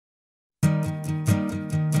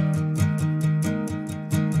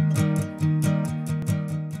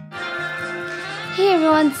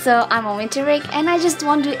everyone, so I'm on winter break and I just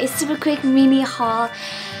want to do a super quick mini haul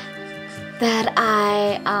that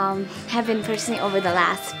I have been purchasing over the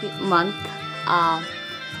last month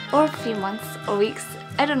or few months or weeks.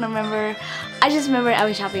 I don't remember. I just remember I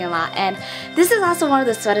was shopping a lot, and this is also one of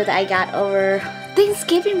the sweaters that I got over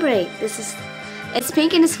Thanksgiving break. It's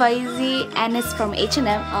pink and it's fuzzy and it's from H&M.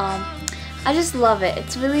 I just love it.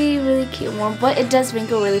 It's really cute and warm, but it does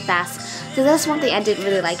wrinkle really fast. So that's one thing I didn't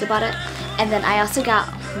really like about it. And then I also got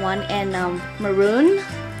one in maroon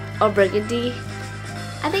or burgundy.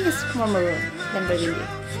 I think it's more maroon than burgundy.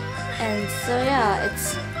 And so yeah,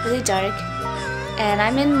 it's really dark. And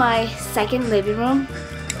I'm in my second living room.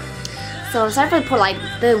 So sorry for the poor light.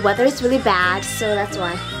 The weather is really bad, so that's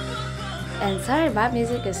why. And sorry, my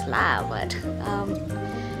music is loud, but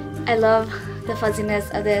I love the fuzziness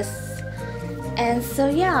of this. And so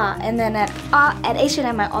yeah, and then at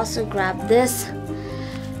H&M I also grabbed this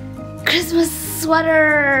Christmas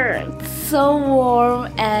sweater. It's so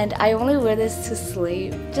warm, and I only wear this to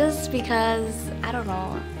sleep just because, I don't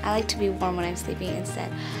know, I like to be warm when I'm sleeping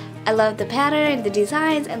instead. I love the pattern, the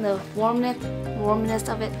designs, and the warmness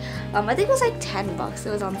of it. I think it was like 10 bucks.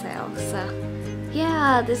 It was on sale. So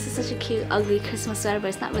yeah, this is such a cute, ugly Christmas sweater, but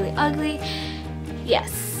it's not really ugly.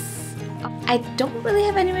 Yes. I don't really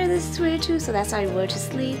have anywhere this to wear to, so that's why I wear to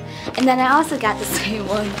sleep. And then I also got the same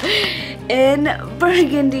one in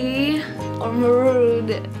burgundy or maroon.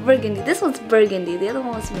 Burgundy. This one's burgundy. The other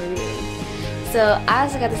one was maroon. So I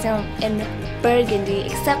also got the same one in burgundy,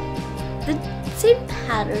 except the same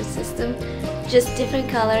pattern system, just different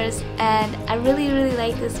colors. And I really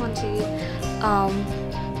like this one too.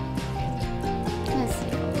 Let's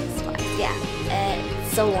see what this was. Yeah,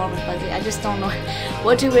 it's so warm and fuzzy. I just don't know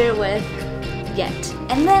what to wear with yet.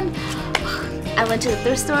 And then I went to the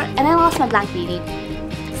thrift store and I lost my black beanie,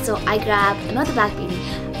 so I grabbed another black beanie.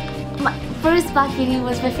 My first black beanie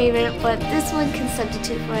was my favorite, but this one can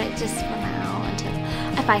substitute for it just for now until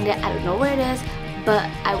I find it. I don't know where it is, but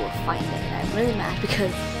I will find it, and I'm really mad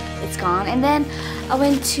because it's gone. And then I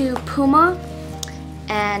went to Puma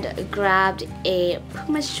and grabbed a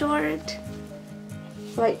Puma short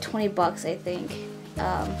for like 20 bucks, I think.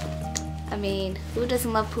 I mean, who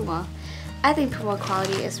doesn't love Puma? I think Puma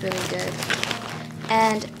quality is really good.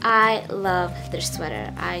 And I love their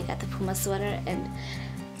sweater. I got the Puma sweater, and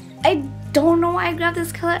I don't know why I grabbed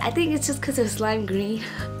this color. I think it's just because it was lime green.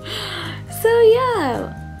 So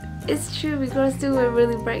yeah, it's true. We girls do wear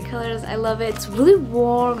really bright colors. I love it. It's really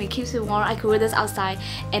warm. It keeps me warm. I could wear this outside,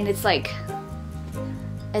 and it's like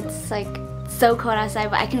so cold outside,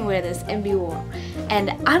 but I can wear this and be warm. And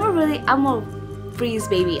I'm a freeze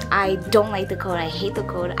baby. I don't like the cold. I hate the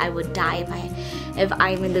cold. I would die if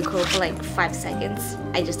I'm in the cold for like 5 seconds.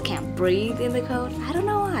 I just can't breathe in the cold. I don't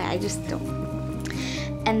know why. I just don't.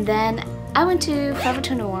 And then I went to Forever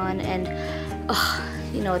 21, and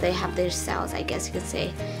you know, they have their sales, I guess you could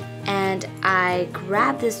say. And I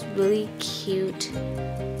grabbed this really cute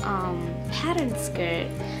pattern skirt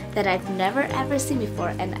that I've never ever seen before,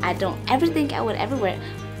 and I don't ever think I would ever wear it,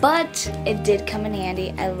 but it did come in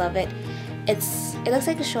handy. I love it. It looks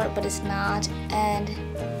like a short, but it's not. And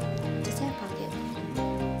does it have pocket?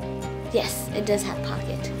 Yes, it does have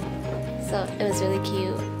pocket. So it was really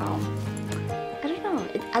cute. I don't know.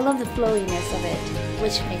 I love the flowiness of it,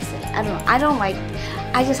 which makes it. I don't know.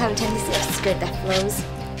 I just have a tendency of skirt that flows.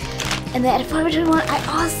 And then at Forever 21,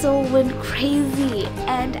 I also went crazy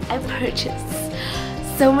and I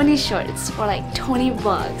purchased so many shorts for like 20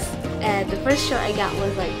 bucks. And the first short I got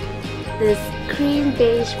was like this cream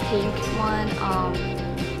beige pink one.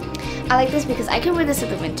 I like this because I can wear this in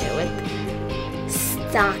the winter with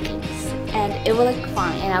stockings and it will look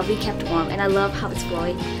fine and I'll be kept warm, and I love how it's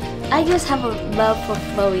flowy. I just have a love for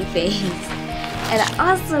flowy things. And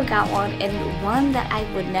I also got one in one that I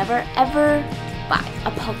would never ever buy,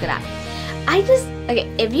 a polka dot. Okay,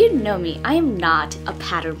 if you know me, I am not a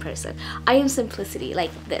pattern person. I am simplicity,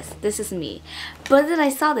 like this. This is me. But then I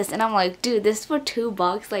saw this and I'm like, dude, this is for 2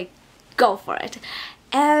 bucks, like, go for it.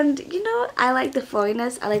 And you know, I like the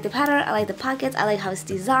flowiness, I like the pattern, I like the pockets, I like how it's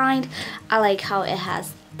designed, I like how it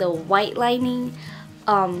has the white lining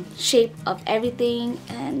shape of everything.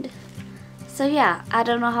 And so yeah, I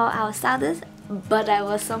don't know how I'll style this, but I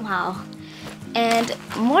will somehow. And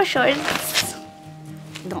more shorts.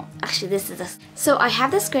 No, actually this is this. So I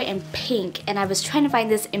have this skirt in pink and I was trying to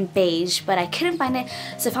find this in beige, but I couldn't find it,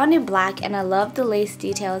 so I found it in black, and I love the lace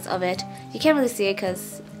details of it. You can't really see it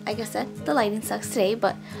because, like I said, the lighting sucks today,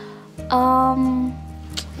 but yeah,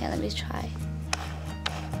 let me try.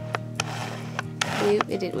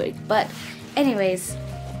 It didn't work, but anyways,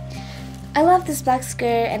 I love this black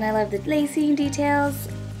skirt and I love the lacing details.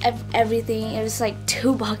 everything. It was like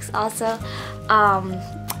 $2 also.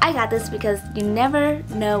 I got this because you never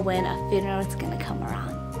know when a funeral is gonna come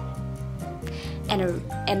around,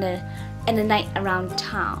 and a night around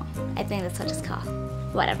town. I think that's what it's called.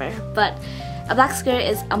 Whatever. But a black skirt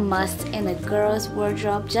is a must in a girl's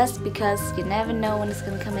wardrobe just because you never know when it's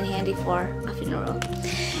gonna come in handy for a funeral.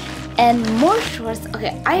 And more shorts.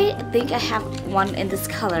 Okay, I think I have one in this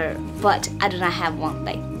color, but I do not have one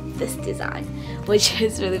like this design, which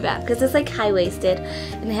is really bad because it's like high-waisted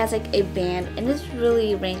and it has like a band and it's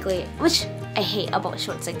really wrinkly, which I hate about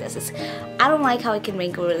shorts like this. I don't like how it can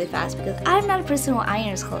wrinkle really fast because I'm not a person who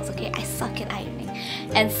irons clothes, okay? I suck at ironing.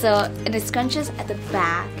 And it scrunches at the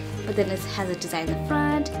back, but then it has a design in the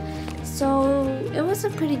front. So it was a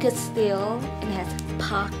pretty good steal, and it has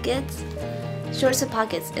pockets. Shorts with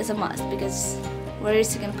pockets is a must because where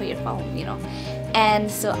is you gonna put your phone, you know?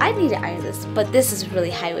 And so I need to iron this, but this is really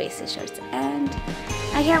high-waisted shorts, and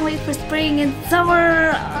I can't wait for spring and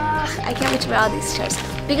summer. I can't wait to wear all these shorts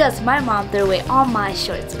because my mom threw away all my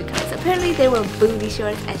shorts because apparently they were booty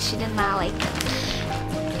shorts and she did not like them.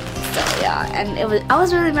 So yeah, and I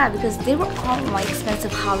was really mad because they were all my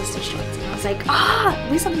expensive Hollister shorts, and I was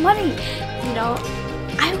like, waste of money, you know.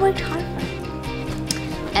 I worked hard for it.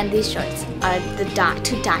 And these shorts are the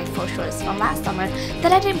to die for shorts from last summer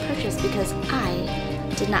that I didn't purchase because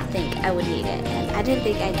I did not think I would need it, and I didn't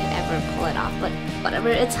think I could ever pull it off. But whatever,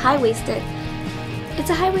 it's high-waisted. It's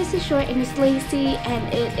a high-waisted short and it's lacy,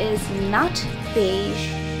 and it is not beige,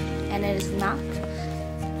 and it is not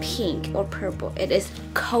pink or purple. It is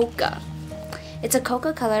coca. It's a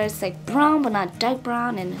coca color. It's like brown but not dark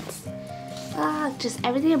brown, and it's just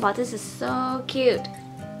everything about this is so cute.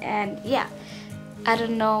 And yeah, I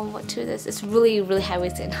don't know what to this. It's really, really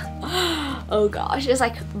high-waisted. Oh gosh, it's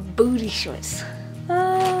like booty shorts.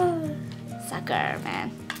 Sucker,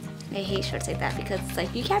 man. I hate shorts like that because it's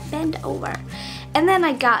like you can't bend over. And then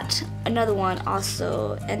I got another one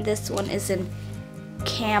also, and this one is in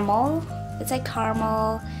camel. It's like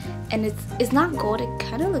caramel, and it's not gold. It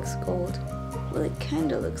kind of looks gold. Well, it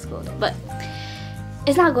kind of looks gold, but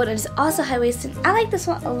it's not gold, and it's also high-waisted. I like this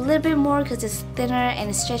one a little bit more because it's thinner and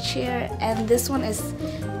it's stretchier, and this one is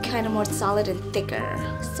kind of more solid and thicker.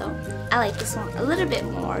 So I like this one a little bit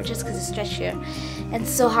more just because it's stretchier. And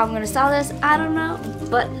so how I'm gonna style this, I don't know,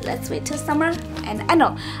 but let's wait till summer. And I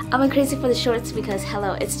know I'm crazy for the shorts because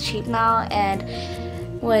hello, it's cheap now, and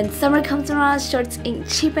when summer comes around, shorts ain't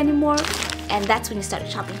cheap anymore, and that's when you start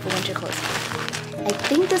shopping for winter clothes. I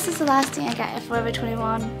think this is the last thing I got at Forever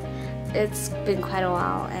 21. It's been quite a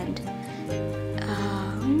while, and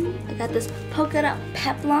I got this polka dot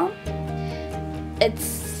peplum. It's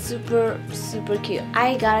super, super cute.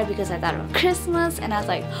 I got it because I thought of Christmas, and I was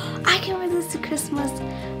like, I can wear this to Christmas,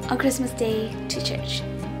 on Christmas Day to church.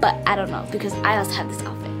 But I don't know because I also have this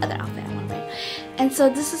other outfit I want to wear. And so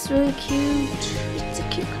this is really cute. It's a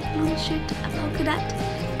cute peplum shirt, a polka dot.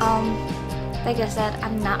 Like I said,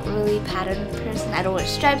 I'm not really a pattern person. I don't wear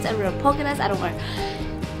stripes, I don't wear polka dots, I don't wear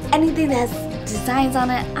anything that has designs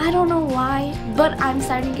on it. I don't know why, but I'm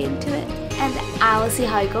starting to get into it, and I will see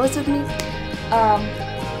how it goes with me.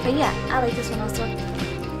 But yeah, I like this one also.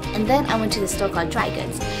 And then I went to the store called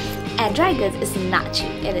DryGoods, and DryGoods is not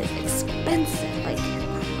cheap. It is expensive, like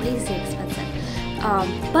crazy expensive.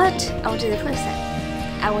 But I went to the Thrift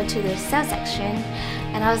set. I went to their sale section,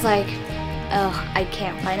 and I was like, oh, I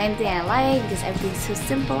can't find anything I like because everything's too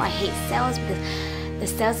simple. I hate sales because the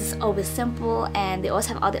sales is always simple, and they always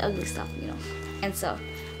have all the ugly stuff, you know. And so,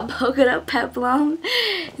 a polka dot peplum.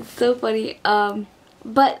 It's so funny.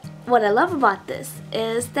 But what I love about this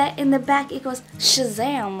is that in the back it goes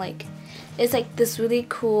Shazam. Like, it's like this really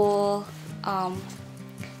cool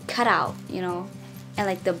cutout, you know, and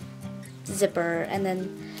like the zipper, and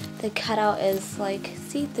then the cutout is like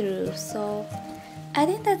see-through. So I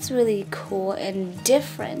think that's really cool and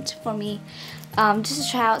different for me. Just to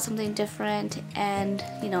try out something different and,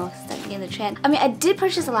 you know, stepping in the trend. I mean, I did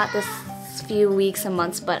purchase a lot this few weeks and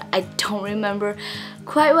months, but I don't remember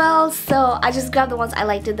quite well, so I just grabbed the ones I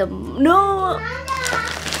liked the no.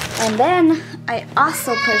 And then I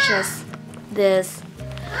also purchased this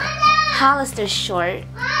Hollister short,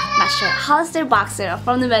 not short, Hollister boxer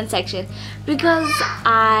from the men's section because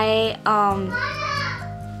I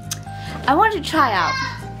wanted to try out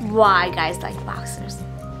why guys like boxers.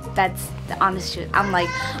 That's the honest truth. I'm like,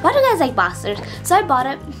 why do guys like boxers? So I bought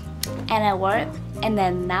it and I wore it, and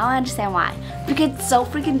then now I understand why. Because it's so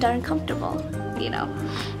freaking darn comfortable, you know.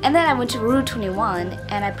 And then I went to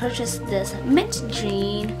Rue21 and I purchased this mint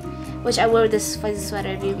jean, which I wore this fuzzy sweater.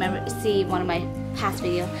 If you remember, see one of my past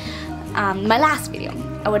video, my last video,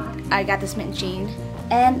 I got this mint jean,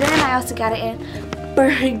 and then I also got it in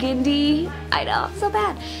burgundy. I know, so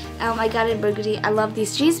bad. I got it in burgundy. I love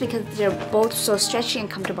these jeans because they're both so stretchy and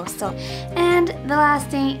comfortable. So, and the last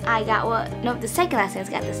thing I got the second last thing I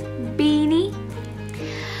got this beanie.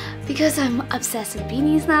 Because I'm obsessed with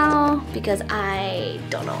beanies now. Because I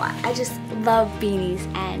don't know why. I just love beanies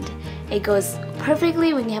and it goes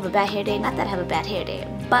perfectly when you have a bad hair day. Not that I have a bad hair day,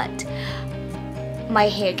 but my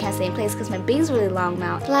hair can't stay in place because my bangs are really long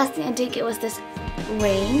now. The last thing I did get was this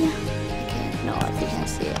ring. No, if you can't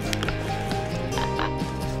see it.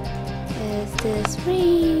 Is this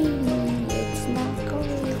ring? It's not gold.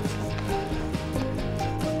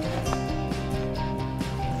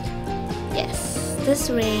 Yes, this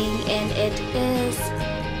ring, and it is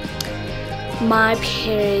my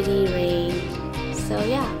parody ring. So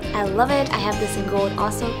yeah, I love it. I have this in gold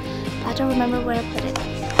also. I don't remember where I put it.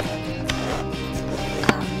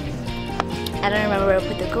 I don't remember where I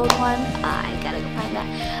put the gold one. I gotta go find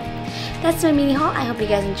that. That's my mini haul. I hope you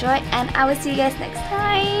guys enjoy, and I will see you guys next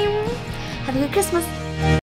time. Have a good Christmas.